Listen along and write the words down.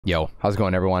Yo, how's it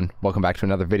going everyone? Welcome back to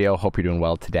another video. Hope you're doing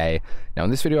well today. Now in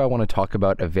this video, I want to talk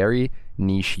about a very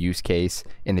niche use case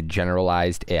in the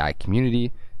generalized AI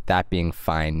community, that being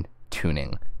fine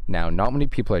tuning. Now, not many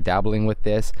people are dabbling with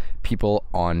this. People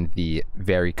on the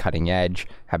very cutting edge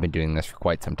have been doing this for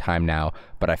quite some time now,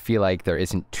 but I feel like there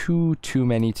isn't too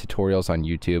many tutorials on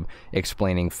YouTube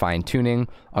explaining fine tuning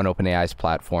on OpenAI's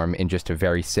platform in just a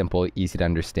very simple, easy to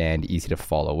understand, easy to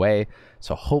follow way.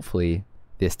 So hopefully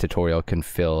this tutorial can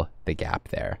fill the gap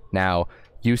there. Now,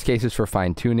 use cases for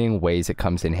fine tuning, ways it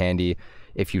comes in handy.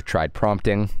 If you've tried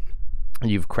prompting,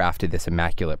 you've crafted this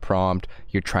immaculate prompt,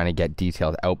 you're trying to get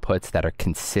detailed outputs that are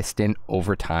consistent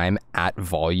over time at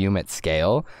volume, at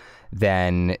scale,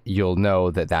 then you'll know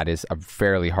that that is a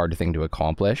fairly hard thing to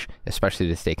accomplish, especially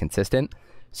to stay consistent.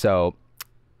 So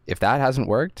if that hasn't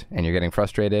worked and you're getting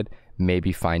frustrated,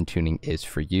 maybe fine tuning is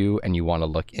for you and you want to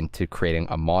look into creating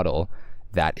a model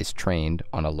that is trained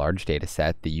on a large data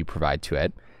set that you provide to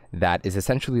it, that is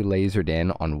essentially lasered in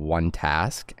on one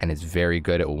task and is very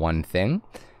good at one thing.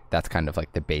 That's kind of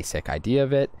like the basic idea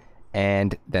of it.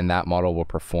 And then that model will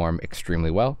perform extremely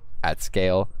well at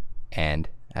scale and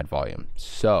at volume.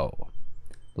 So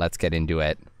let's get into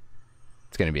it.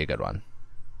 It's going to be a good one.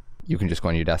 You can just go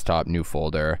on your desktop, new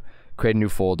folder, create a new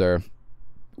folder.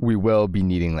 We will be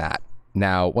needing that.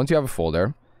 Now, once you have a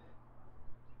folder,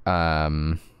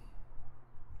 am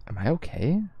I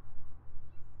okay?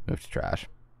 Move to trash.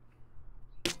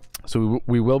 So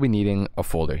we will be needing a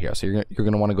folder here. So you're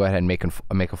going to want to go ahead and make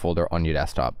a folder on your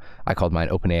desktop. I called mine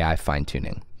OpenAI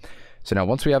FineTuning. So now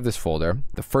once we have this folder,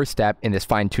 the first step in this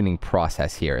fine-tuning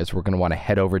process here is we're going to want to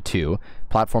head over to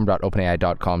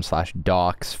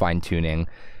platform.openai.com/docs fine-tuning.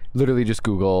 Literally just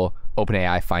Google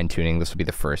OpenAI FineTuning. This will be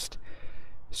the first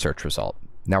search result.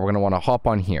 Now we're going to want to hop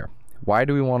on here. Why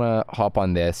do we want to hop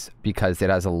on this? Because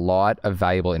it has a lot of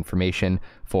valuable information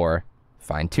for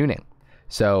fine-tuning.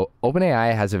 So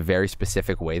OpenAI has a very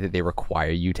specific way that they require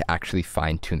you to actually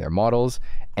fine-tune their models,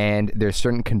 and there's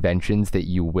certain conventions that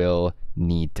you will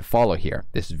need to follow here.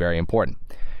 This is very important.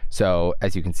 So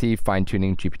as you can see,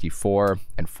 fine-tuning GPT-4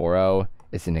 and 4o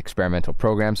is an experimental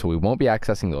program, so we won't be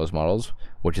accessing those models,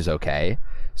 which is okay.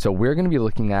 So we're going to be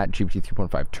looking at GPT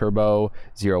 3.5 Turbo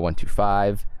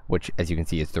 0125, which as you can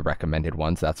see is the recommended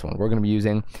one, so that's the one we're going to be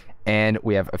using. And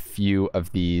we have a few of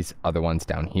these other ones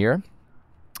down here.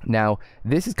 Now,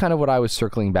 this is kind of what I was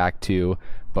circling back to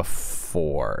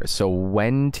before. So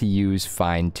when to use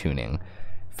fine-tuning.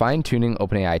 Fine-tuning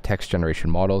OpenAI text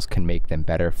generation models can make them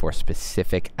better for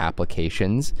specific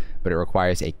applications, but it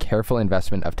requires a careful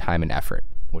investment of time and effort,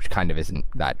 which kind of isn't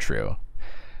that true.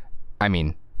 I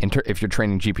mean, if you're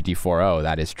training GPT-4o,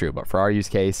 that is true, but for our use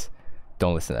case,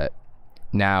 don't listen to it.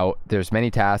 Now, there's many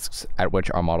tasks at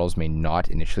which our models may not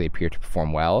initially appear to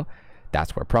perform well.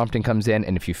 That's where prompting comes in,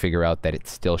 and if you figure out that it's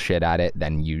still shit at it,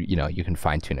 then you can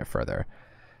fine-tune it further.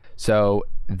 So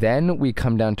then we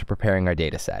come down to preparing our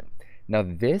data set. Now,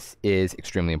 this is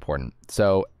extremely important.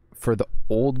 So for the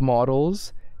old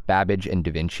models, Babbage and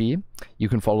DaVinci, you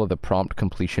can follow the prompt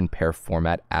completion pair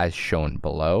format as shown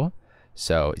below.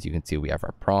 So as you can see, we have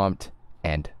our prompt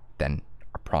and then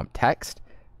our prompt text,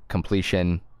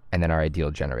 completion, and then our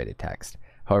ideal generated text.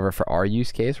 However, for our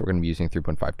use case, we're going to be using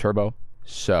 3.5 Turbo.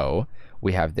 So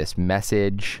we have this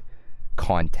message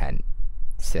content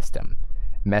system,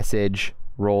 message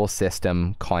role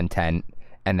system content,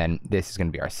 and then this is going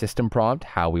to be our system prompt,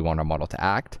 how we want our model to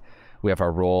act. We have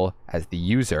our role as the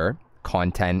user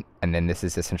content, and then this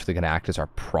is essentially going to act as our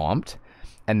prompt.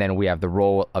 And then we have the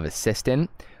role of assistant,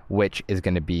 which is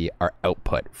going to be our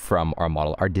output from our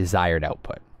model, our desired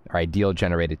output, our ideal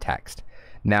generated text.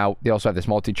 Now, they also have this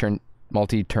multi-turn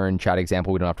chat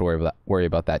example. We don't have to worry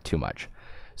about that too much.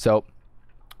 So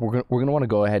we're going to want to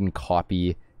go ahead and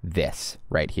copy this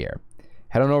right here.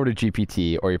 Head on over to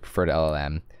GPT or your preferred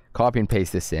LLM, copy and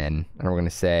paste this in, and we're going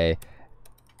to say,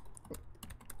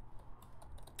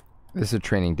 this is a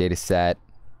training data set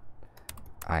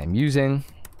I'm using.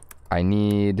 I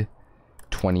need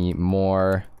 20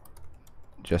 more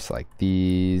just like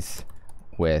these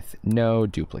with no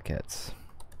duplicates.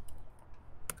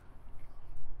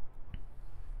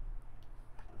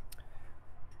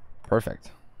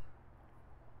 Perfect.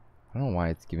 I don't know why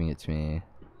it's giving it to me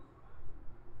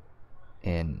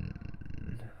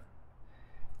in.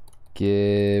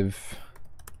 Give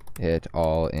it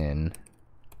all in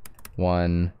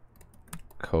one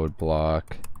code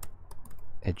block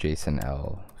a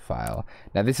JSON-L file.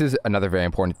 Now this is another very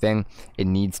important thing. It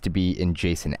needs to be in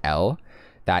JSON-L.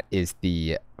 That is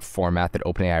the format that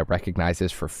OpenAI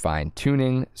recognizes for fine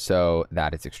tuning. So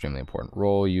that is extremely important.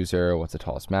 Role user, what's the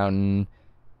tallest mountain?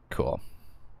 Cool.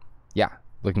 Yeah,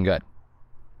 looking good.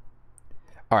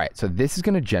 All right, so this is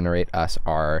going to generate us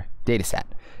our data set.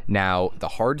 Now, the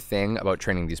hard thing about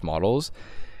training these models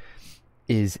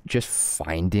is just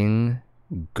finding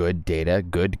good data,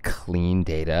 good, clean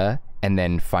data, and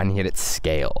then finding it at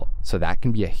scale. So that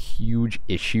can be a huge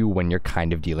issue when you're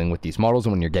kind of dealing with these models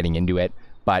and when you're getting into it.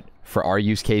 But for our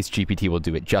use case, GPT will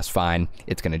do it just fine.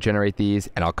 It's going to generate these,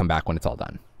 and I'll come back when it's all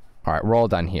done. All right, we're all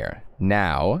done here.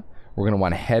 Now, we're going to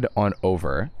want to head on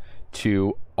over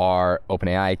to our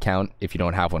OpenAI account. If you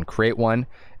don't have one, create one,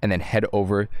 and then head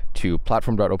over to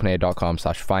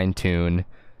platform.openai.com/FineTune,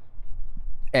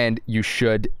 and you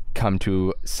should come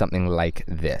to something like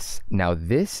this. Now,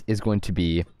 this is going to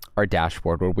be our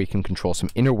dashboard where we can control some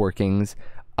inner workings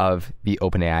of the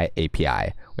OpenAI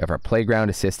API. We have our playground,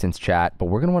 assistance, chat, but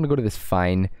we're going to want to go to this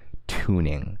fine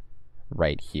tuning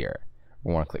right here.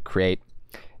 We want to click create.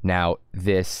 Now,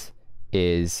 this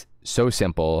is so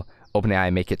simple.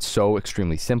 OpenAI make it so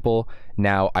extremely simple.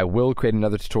 Now, I will create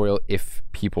another tutorial if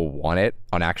people want it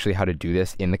on actually how to do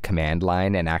this in the command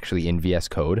line and actually in VS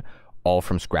Code, all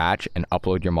from scratch, and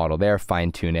upload your model there,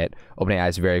 fine tune it. OpenAI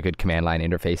has a very good command line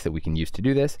interface that we can use to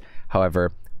do this.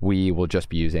 However, we will just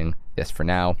be using this for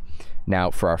now.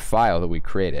 Now, for our file that we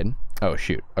created, oh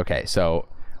shoot, okay, so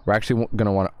we're actually going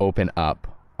to want to open up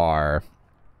our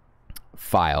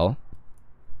file.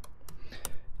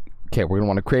 Okay, we're going to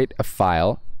want to create a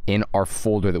file in our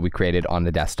folder that we created on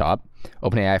the desktop,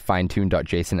 OpenAI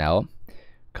FineTune.jsonl.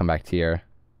 Come back to here,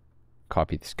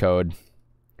 copy this code,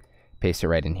 paste it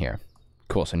right in here.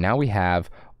 Cool, so now we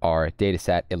have our data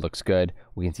set. It looks good.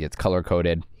 We can see it's color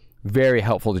coded. Very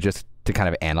helpful to kind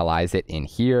of analyze it in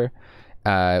here.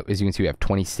 As you can see, we have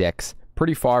 26,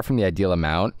 pretty far from the ideal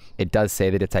amount. It does say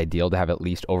that it's ideal to have at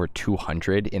least over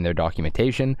 200 in their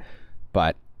documentation,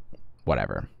 but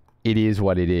whatever. It is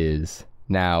what it is.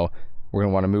 Now, we're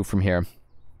gonna wanna move from here,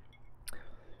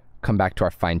 come back to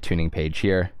our fine tuning page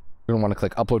here. We're gonna wanna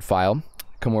click upload file,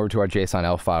 come over to our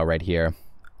JSONL file right here,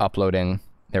 uploading,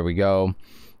 there we go.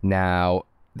 Now,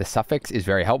 the suffix is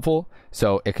very helpful,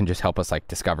 so it can just help us like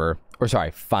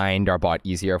find our bot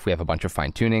easier if we have a bunch of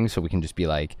fine tuning. So we can just be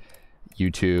like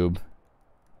YouTube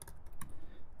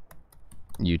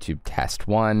test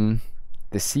 1.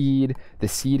 The seed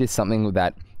is something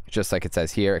that, just like it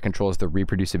says here, it controls the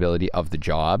reproducibility of the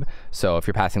job. So if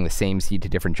you're passing the same seed to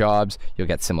different jobs, you'll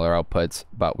get similar outputs,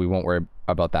 but we won't worry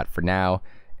about that for now.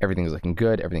 Everything's looking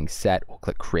good, everything's set. We'll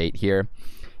click create here.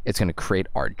 It's going to create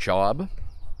our job.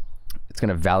 It's going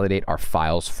to validate our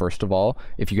files first of all.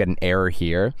 If you get an error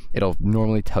here, it'll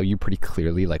normally tell you pretty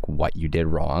clearly like what you did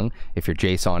wrong, if your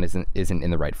JSON isn't in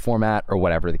the right format or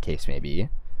whatever the case may be.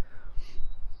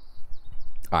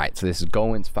 All right, so this is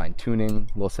going, it's fine tuning,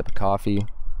 a little sip of coffee.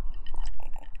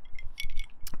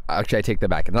 Actually, I take that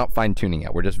back. It's not fine tuning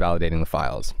yet. We're just validating the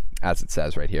files as it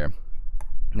says right here.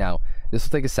 Now, this will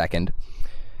take a second.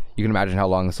 You can imagine how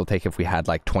long this will take if we had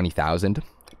like 20,000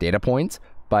 data points,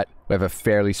 but we have a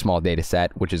fairly small data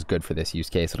set, which is good for this use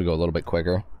case. It'll go a little bit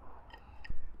quicker.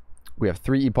 We have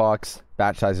 3 epochs,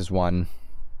 batch size is 1.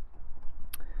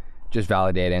 Just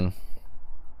validating.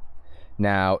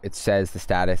 Now it says the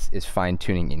status is fine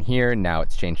tuning in here. Now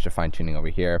it's changed to fine tuning over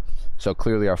here. So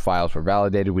clearly our files were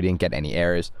validated. We didn't get any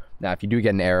errors. Now, if you do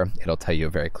get an error, it'll tell you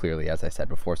very clearly, as I said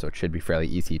before, so it should be fairly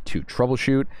easy to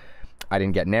troubleshoot. I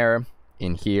didn't get an error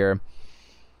in here.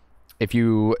 If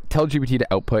you tell GPT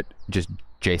to output just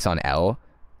JSON-L,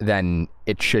 then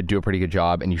it should do a pretty good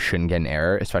job and you shouldn't get an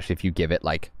error, especially if you give it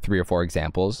like 3 or 4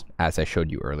 examples, as I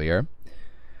showed you earlier.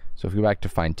 So if we go back to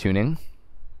fine tuning,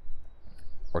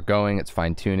 we're going, it's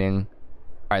fine tuning.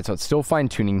 All right, so it's still fine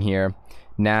tuning here.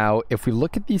 Now, if we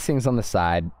look at these things on the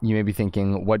side, you may be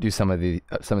thinking, what do some of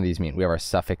these mean? We have our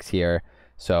suffix here.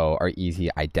 So our easy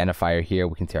identifier here,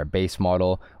 we can see our base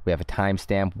model. We have a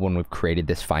timestamp when we've created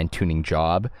this fine tuning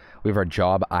job. We have our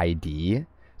job ID.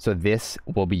 So this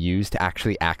will be used to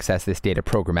actually access this data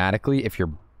programmatically if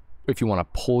you want to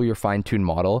pull your fine tune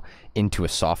model into a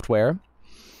software.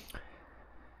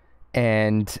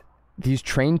 And these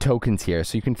train tokens here,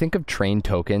 so you can think of train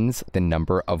tokens, the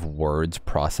number of words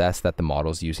processed that the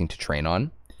model is using to train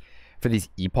on. For these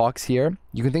epochs here,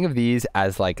 you can think of these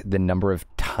as like the number of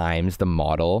times the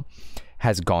model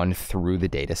has gone through the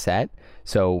data set.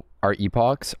 So our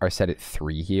epochs are set at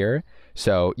 3 here.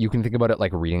 So you can think about it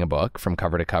like reading a book from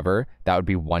cover to cover. That would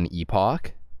be 1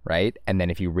 epoch, right? And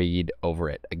then if you read over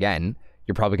it again,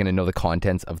 you're probably going to know the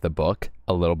contents of the book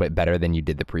a little bit better than you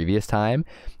did the previous time.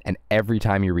 And every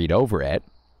time you read over it,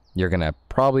 you're going to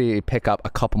probably pick up a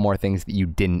couple more things that you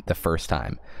didn't the first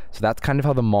time. So that's kind of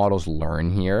how the models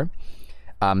learn here.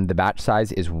 The batch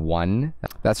size is 1.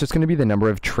 That's just going to be the number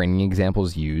of training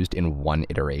examples used in 1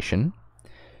 iteration.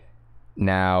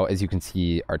 Now, as you can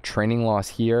see, our training loss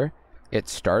here, it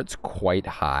starts quite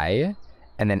high.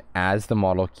 And then as the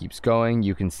model keeps going,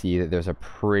 you can see that there's a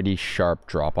pretty sharp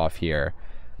drop off here.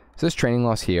 So this training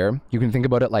loss here, you can think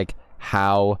about it like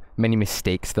how many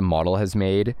mistakes the model has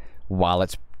made while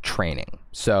it's training.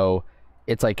 So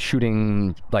it's like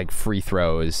shooting like free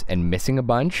throws and missing a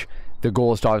bunch. The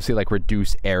goal is to obviously like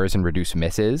reduce errors and reduce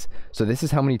misses. So this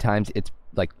is how many times it's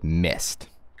like missed,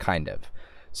 kind of.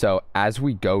 So as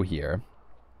we go here,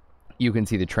 you can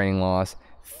see the training loss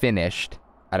finished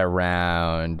at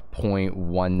around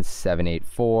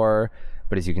 0.1784.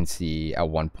 But as you can see, at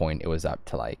one point it was up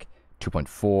to like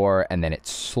 2.4, and then it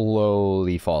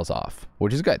slowly falls off,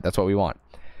 which is good. That's what we want.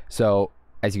 So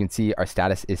as you can see, our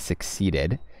status is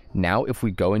succeeded. Now, if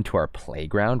we go into our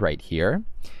playground right here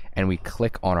and we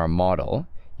click on our model,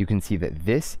 you can see that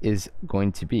this is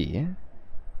going to be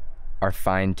our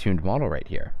fine-tuned model right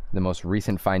here, the most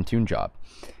recent FineTune job.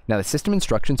 Now, the system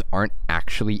instructions aren't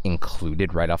actually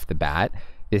included right off the bat.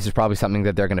 This is probably something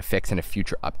that they're going to fix in a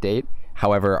future update.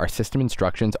 However, our system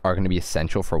instructions are going to be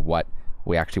essential for what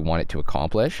we actually want it to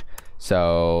accomplish.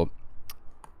 So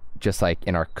just like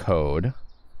in our code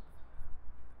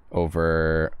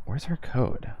over, where's our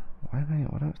code?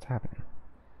 What's happening?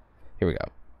 Here we go.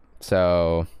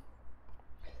 So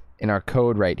in our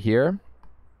code right here,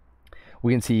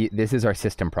 we can see this is our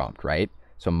system prompt, right?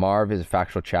 So Marv is a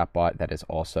factual chatbot that is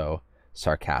also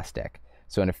sarcastic.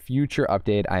 So in a future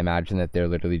update, I imagine that they're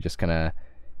literally just gonna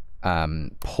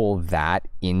pull that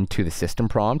into the system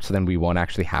prompt. So then we won't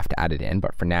actually have to add it in,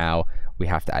 but for now we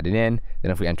have to add it in. Then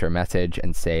if we enter a message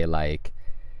and say like,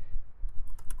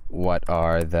 what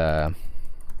are the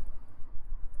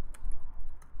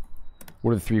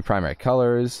 3 primary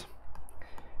colors?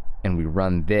 And we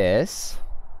run this.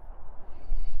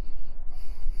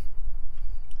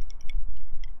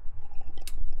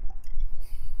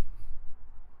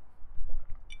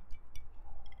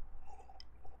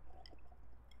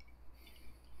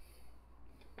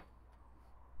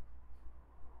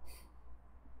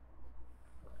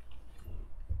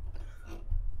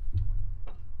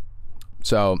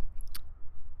 So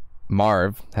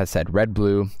Marv has said red,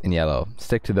 blue, and yellow.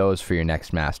 Stick to those for your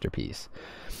next masterpiece,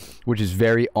 which is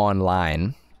very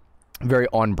online, very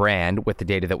on brand with the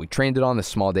data that we trained it on, the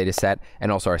small data set,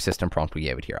 and also our system prompt we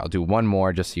gave it here. I'll do one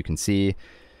more just so you can see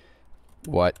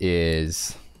what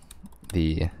is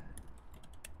the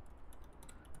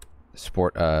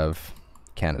sport of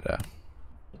Canada.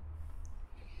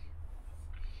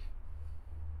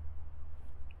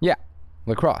 Yeah.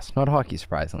 Lacrosse, not hockey,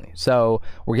 surprisingly. So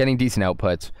we're getting decent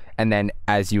outputs. And then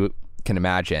as you can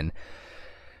imagine,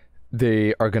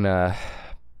 they are gonna,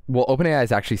 well, OpenAI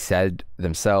has actually said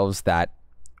themselves that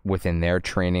within their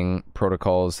training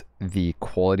protocols, the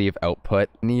quality of output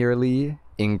nearly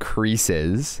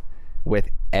increases with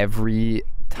every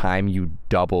time you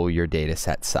double your data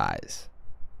set size.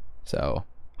 So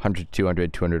 100,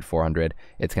 200, 200, 400,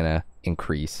 it's gonna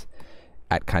increase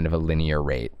at kind of a linear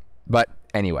rate. But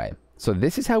anyway, so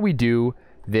this is how we do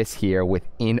this here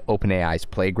within OpenAI's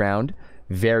playground.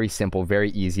 Very simple, very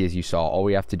easy, as you saw. All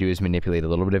we have to do is manipulate a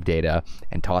little bit of data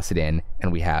and toss it in,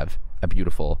 and we have a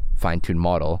beautiful fine-tuned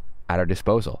model at our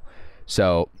disposal.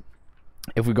 So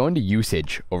if we go into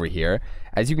usage over here,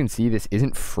 as you can see, this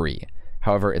isn't free.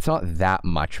 However, it's not that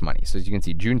much money. So as you can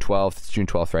see, June 12th, it's June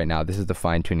 12th right now. This is the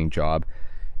fine-tuning job.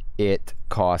 It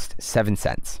cost 7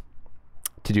 cents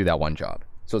to do that one job.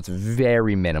 So it's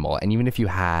very minimal. And even if you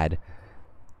had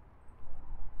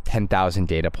 10,000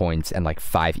 data points and like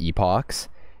 5 epochs,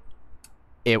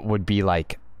 it would be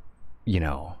like, you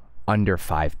know, under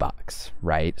 $5,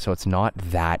 right? So it's not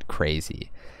that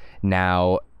crazy.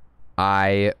 Now,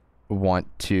 I want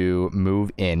to move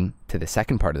in to the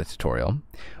second part of the tutorial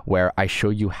where I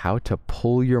show you how to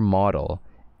pull your model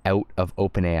out of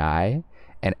OpenAI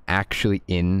and actually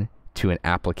into an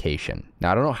application.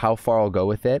 Now, I don't know how far I'll go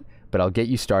with it, but I'll get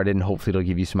you started and hopefully it'll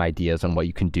give you some ideas on what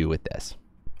you can do with this.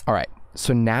 All right.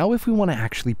 So now if we want to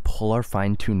actually pull our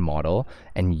fine-tuned model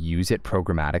and use it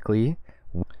programmatically,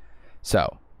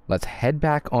 so let's head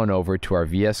back on over to our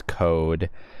VS Code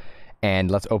and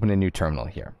let's open a new terminal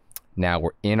here. Now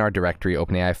we're in our directory,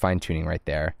 OpenAI FineTuning right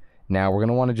there. Now we're going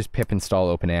to want to just pip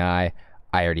install OpenAI.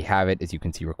 I already have it. As you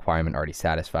can see, requirement already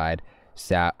satisfied.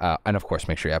 And of course,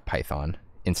 make sure you have Python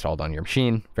installed on your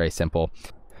machine. Very simple.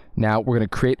 Now we're going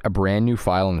to create a brand new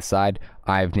file on the side.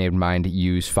 I've named mine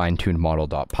use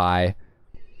finetunedmodel.py.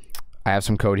 I have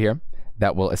some code here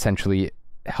that will essentially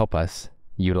help us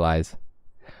utilize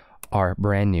our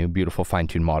brand new beautiful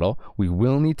fine-tuned model. We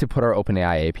will need to put our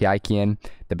OpenAI API key in.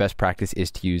 The best practice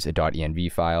is to use a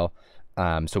 .env file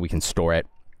so we can store it.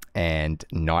 and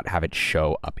not have it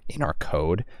show up in our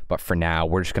code. But for now,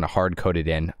 we're just going to hard code it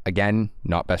in. Again,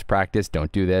 not best practice.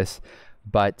 Don't do this.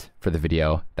 But for the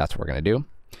video, that's what we're going to do.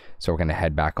 So we're going to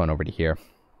head back on over to here.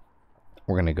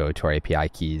 We're going to go to our API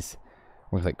keys.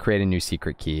 We're going to click create a new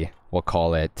secret key. We'll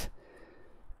call it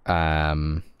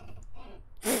FineTune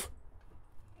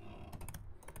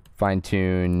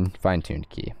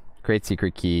key. Create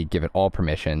secret key, give it all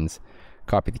permissions,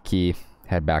 copy the key,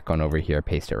 head back on over here,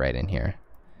 paste it right in here.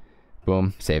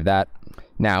 Boom, save that.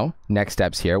 Now, next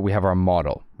steps here, we have our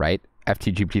model, right?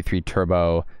 FTGPT3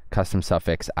 Turbo custom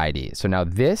suffix ID. So now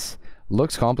this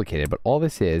looks complicated, but all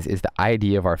this is the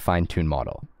ID of our FineTune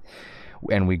model.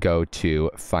 And we go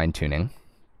to fine tuning.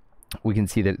 We can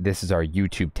see that this is our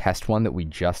YouTube test one that we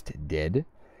just did.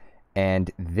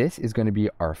 And this is going to be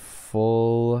our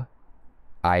full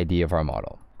ID of our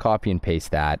model. Copy and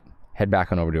paste that, head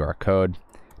back on over to our code,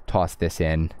 toss this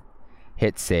in,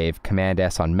 hit save, Command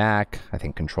S on Mac, I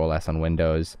think Control S on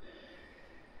Windows.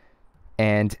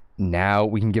 And now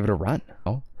we can give it a run.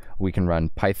 We can run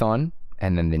Python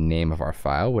and then the name of our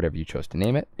file, whatever you chose to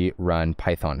name it. We run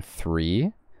Python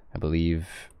 3. I believe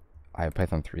I have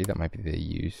Python 3. That might be the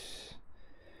use.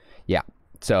 Yeah.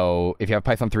 So if you have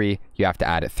Python 3, you have to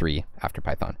add a 3 after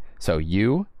Python. So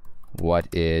what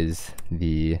is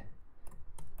the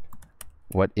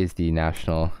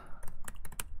national?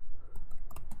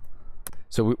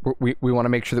 So we want to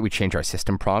make sure that we change our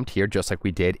system prompt here, just like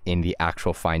we did in the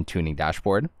actual fine tuning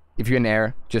dashboard. If you're in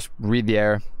error, just read the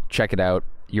error, check it out.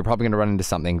 You're probably going to run into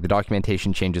something. The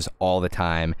documentation changes all the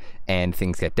time and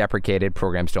things get deprecated.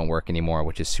 Programs don't work anymore,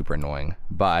 which is super annoying.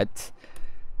 But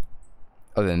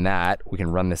other than that, we can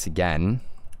run this again.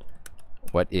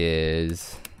 What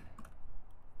is...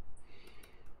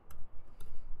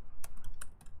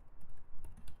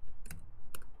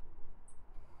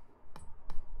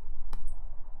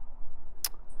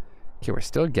 Okay, we're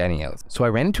still getting it. So I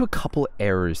ran into a couple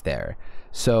errors there.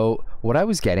 So what I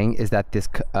was getting is that this,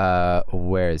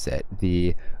 where is it?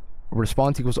 The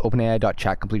response equals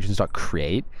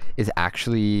openai.chatcompletions.create is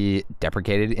actually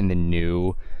deprecated in the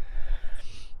new,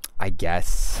 I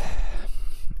guess,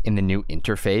 in the new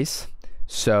interface.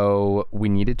 So we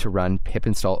needed to run pip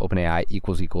install OpenAI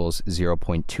equals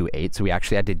 0.28. So we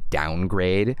actually had to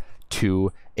downgrade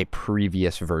to a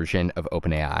previous version of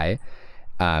OpenAI.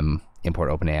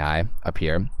 Import OpenAI up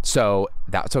here. So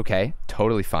that's okay,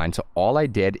 totally fine. So all I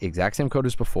did, exact same code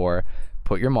as before,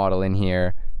 put your model in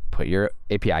here, put your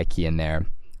API key in there,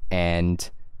 and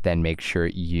then make sure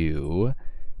you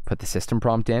put the system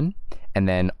prompt in. And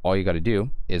then all you got to do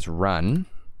is run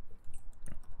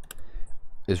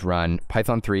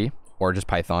Python 3 or just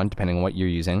Python, depending on what you're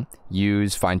using.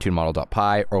 Use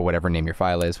FineTuneModel.py or whatever name your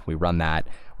file is. We run that.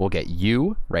 We'll get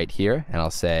you right here, and I'll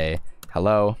say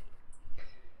hello.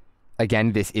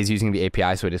 Again, this is using the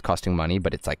API, so it is costing money,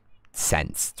 but it's like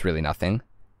cents. It's really nothing.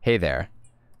 Hey there.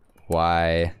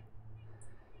 What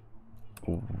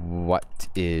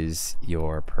is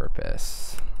your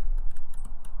purpose?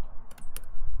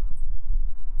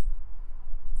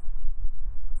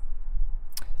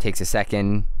 Takes a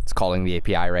second. It's calling the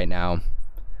API right now.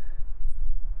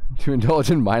 To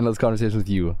indulge in mindless conversations with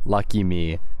you. Lucky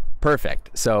me.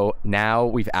 Perfect. So now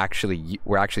we're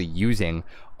actually using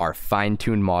our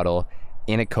FineTune model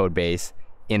in a code base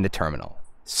in the terminal.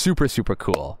 Super, super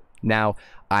cool. Now,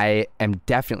 I am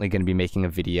definitely going to be making a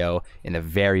video in the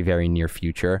very, very near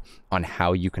future on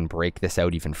how you can break this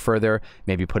out even further,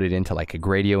 maybe put it into like a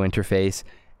Gradio interface.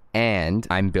 And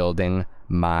I'm building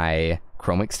my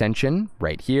Chrome extension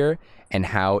right here, and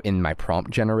how in my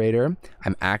prompt generator,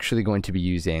 I'm actually going to be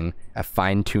using a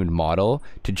fine-tuned model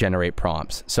to generate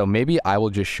prompts. So maybe I will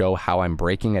just show how I'm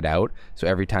breaking it out. So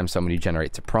every time somebody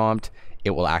generates a prompt,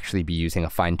 it will actually be using a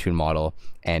fine-tuned model,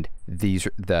 and the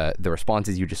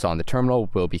responses you just saw in the terminal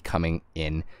will be coming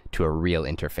in to a real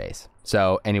interface.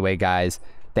 So anyway, guys,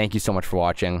 thank you so much for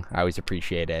watching. I always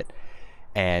appreciate it,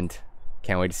 and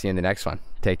can't wait to see you in the next one.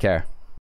 Take care.